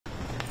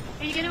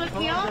Are you gonna look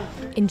me up?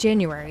 In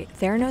January,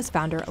 Theranos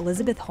founder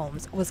Elizabeth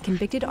Holmes was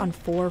convicted on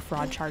 4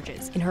 fraud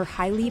charges in her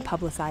highly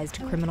publicized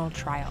criminal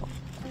trial.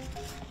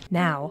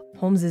 Now,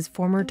 Holmes'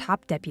 former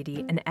top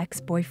deputy and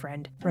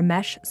ex-boyfriend,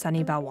 Ramesh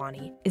Sunny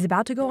Balwani, is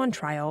about to go on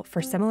trial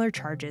for similar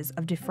charges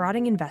of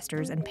defrauding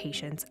investors and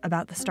patients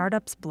about the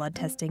startup's blood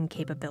testing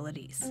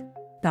capabilities.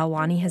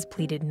 Balwani has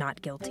pleaded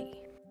not guilty.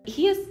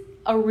 He is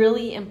a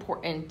really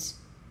important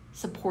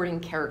supporting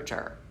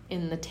character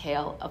in the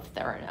tale of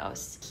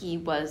Theranos. He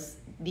was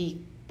the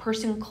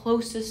person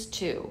closest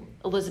to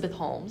Elizabeth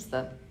Holmes,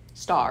 the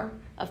star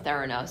of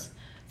Theranos,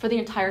 for the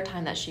entire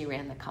time that she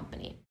ran the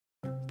company.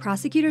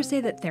 Prosecutors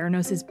say that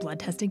Theranos' blood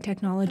testing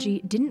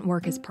technology didn't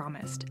work as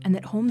promised, and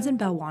that Holmes and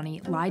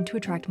Balwani lied to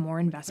attract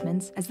more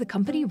investments as the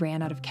company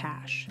ran out of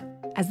cash.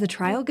 As the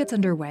trial gets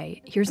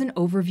underway, here's an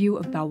overview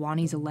of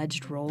Balwani's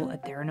alleged role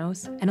at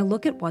Theranos and a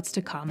look at what's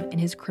to come in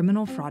his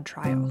criminal fraud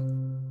trial.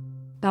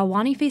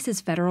 Balwani faces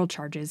federal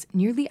charges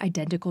nearly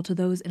identical to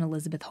those in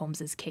Elizabeth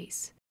Holmes'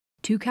 case: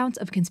 2 counts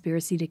of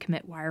conspiracy to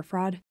commit wire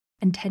fraud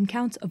and 10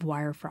 counts of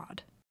wire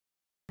fraud.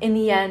 In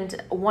the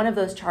end, one of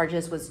those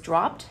charges was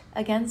dropped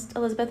against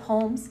Elizabeth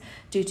Holmes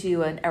due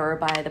to an error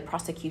by the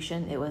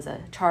prosecution. It was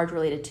a charge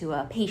related to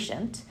a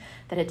patient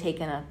that had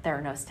taken a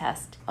Theranos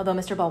test, although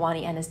Mr.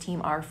 Balwani and his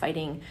team are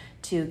fighting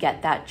to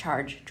get that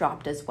charge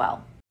dropped as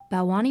well.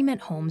 Balwani met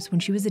Holmes when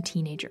she was a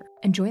teenager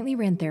and jointly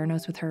ran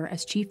Theranos with her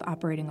as chief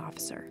operating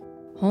officer.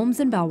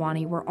 Holmes and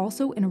Balwani were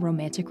also in a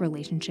romantic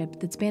relationship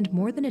that spanned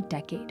more than a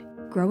decade,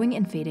 growing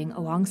and fading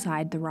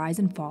alongside the rise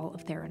and fall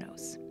of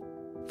Theranos.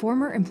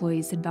 Former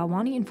employees said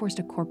Balwani enforced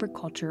a corporate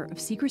culture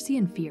of secrecy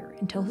and fear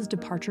until his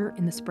departure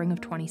in the spring of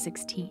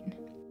 2016.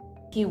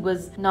 He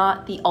was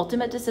not the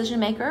ultimate decision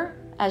maker,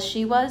 as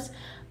she was,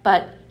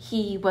 but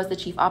he was the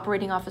chief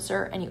operating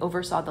officer and he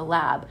oversaw the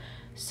lab.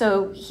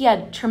 So he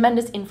had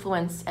tremendous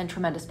influence and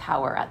tremendous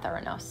power at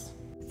Theranos.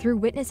 Through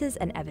witnesses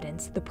and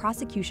evidence, the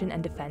prosecution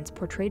and defense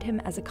portrayed him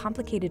as a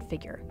complicated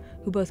figure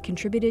who both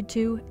contributed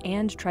to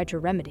and tried to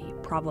remedy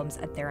problems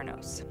at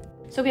Theranos.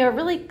 So we have a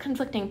really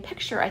conflicting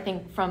picture, I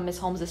think, from Ms.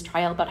 Holmes'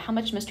 trial about how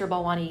much Mr.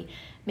 Balwani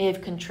may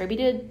have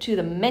contributed to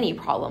the many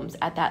problems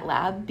at that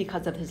lab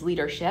because of his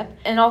leadership,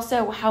 and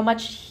also how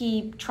much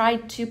he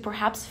tried to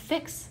perhaps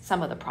fix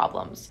some of the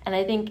problems. And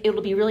I think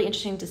it'll be really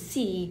interesting to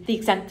see the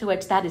extent to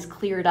which that is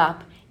cleared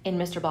up in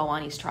Mr.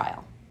 Balwani's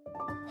trial.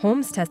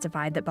 Holmes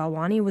testified that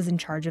Balwani was in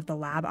charge of the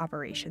lab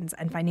operations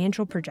and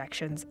financial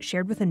projections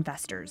shared with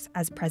investors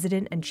as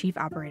president and chief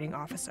operating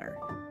officer.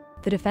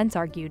 The defense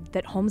argued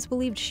that Holmes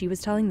believed she was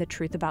telling the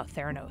truth about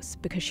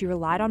Theranos because she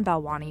relied on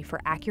Balwani for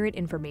accurate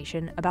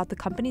information about the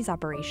company's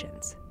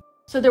operations.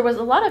 So there was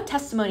a lot of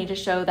testimony to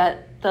show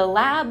that the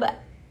lab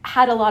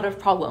had a lot of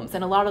problems,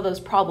 and a lot of those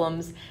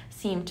problems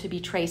seemed to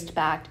be traced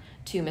back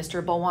to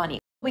Mr. Balwani.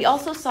 We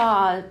also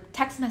saw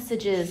text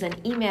messages and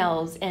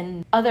emails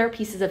and other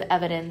pieces of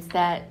evidence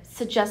that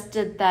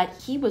suggested that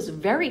he was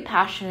very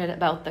passionate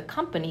about the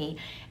company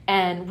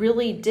and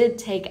really did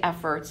take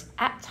efforts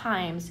at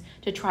times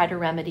to try to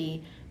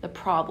remedy the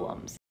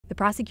problems. The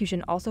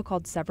prosecution also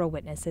called several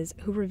witnesses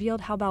who revealed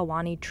how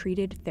Balwani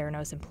treated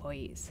Theranos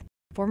employees.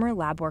 Former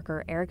lab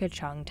worker Erica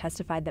Chung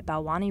testified that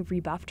Balwani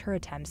rebuffed her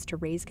attempts to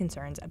raise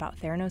concerns about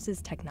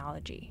Theranos'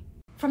 technology.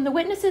 From the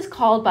witnesses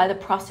called by the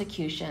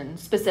prosecution,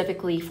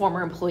 specifically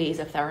former employees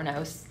of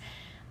Theranos,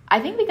 I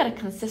think we got a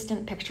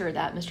consistent picture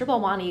that Mr.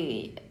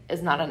 Balwani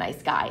is not a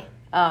nice guy.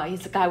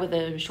 He's a guy with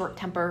a short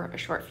temper, a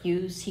short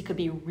fuse. He could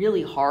be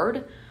really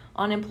hard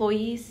on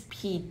employees.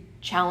 He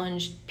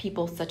challenged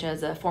people such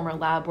as a former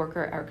lab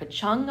worker, Erica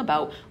Chung,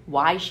 about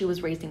why she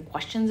was raising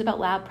questions about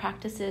lab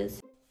practices.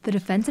 The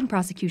defense and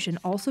prosecution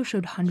also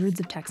showed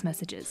hundreds of text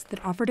messages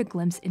that offered a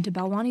glimpse into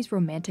Balwani's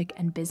romantic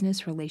and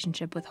business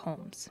relationship with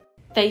Holmes.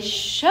 They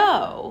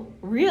show,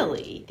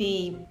 really,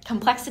 the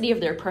complexity of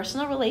their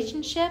personal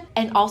relationship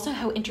and also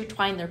how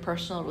intertwined their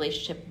personal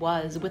relationship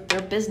was with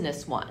their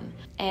business one.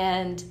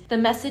 And the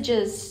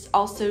messages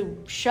also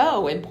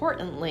show,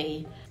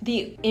 importantly,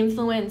 the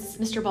influence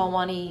Mr.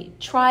 Balwani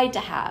tried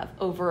to have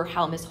over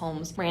how Ms.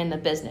 Holmes ran the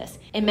business.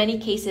 In many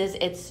cases,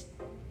 it's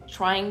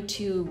trying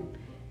to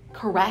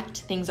correct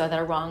things that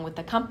are wrong with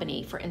the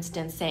company. For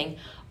instance, saying,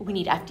 we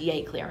need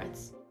FDA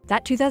clearance.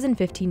 That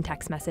 2015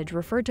 text message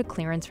referred to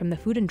clearance from the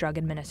Food and Drug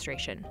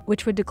Administration,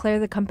 which would declare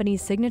the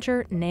company's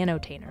signature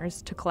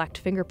nanotainers to collect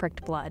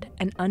finger-pricked blood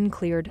an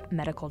uncleared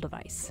medical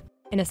device.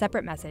 In a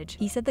separate message,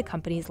 he said the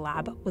company's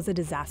lab was a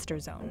disaster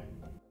zone.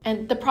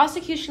 And the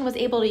prosecution was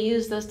able to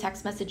use those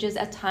text messages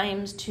at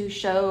times to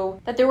show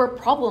that there were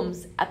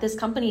problems at this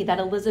company that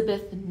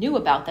Elizabeth knew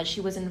about, that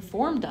she was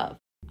informed of.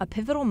 A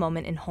pivotal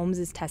moment in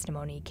Holmes'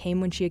 testimony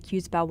came when she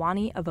accused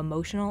Balwani of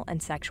emotional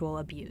and sexual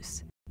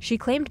abuse. She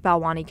claimed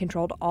Balwani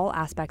controlled all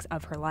aspects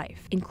of her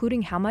life,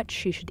 including how much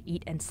she should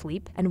eat and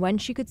sleep, and when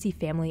she could see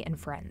family and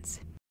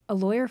friends. A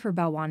lawyer for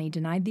Balwani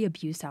denied the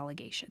abuse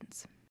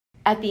allegations.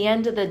 At the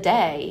end of the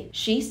day,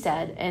 she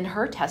said in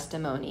her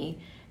testimony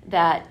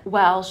that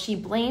while she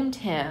blamed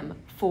him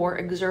for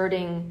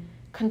exerting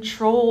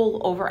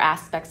control over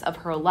aspects of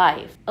her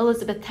life.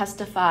 Elizabeth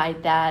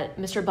testified that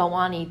Mr.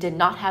 Balwani did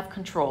not have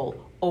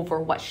control over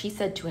what she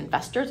said to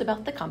investors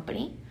about the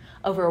company,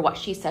 over what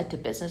she said to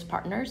business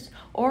partners,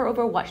 or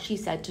over what she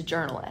said to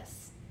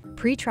journalists.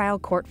 Pre-trial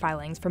court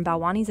filings from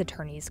Balwani's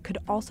attorneys could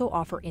also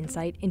offer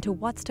insight into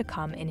what's to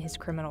come in his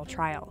criminal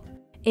trial.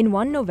 In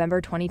one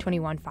November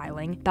 2021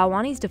 filing,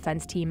 Balwani's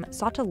defense team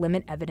sought to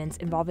limit evidence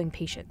involving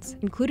patients,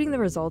 including the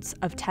results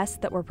of tests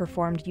that were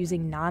performed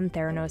using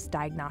non-Theranos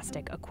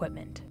diagnostic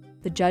equipment.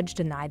 The judge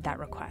denied that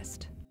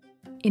request.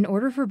 In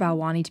order for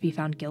Balwani to be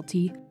found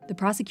guilty, the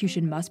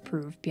prosecution must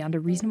prove beyond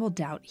a reasonable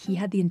doubt he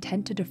had the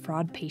intent to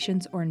defraud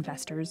patients or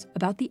investors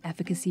about the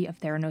efficacy of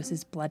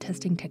Theranos' blood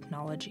testing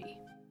technology.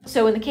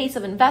 So in the case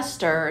of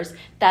investors,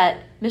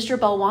 that Mr.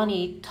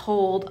 Balwani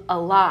told a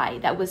lie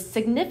that was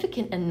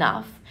significant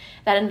enough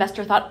that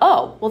investor thought,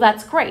 oh, well,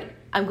 that's great.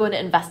 I'm going to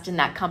invest in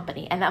that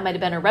company. And that might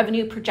have been a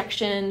revenue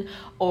projection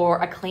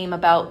or a claim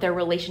about their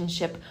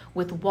relationship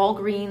with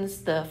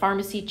Walgreens, the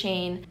pharmacy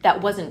chain.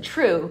 That wasn't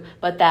true,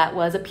 but that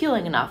was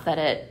appealing enough that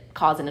it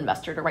caused an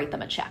investor to write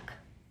them a check.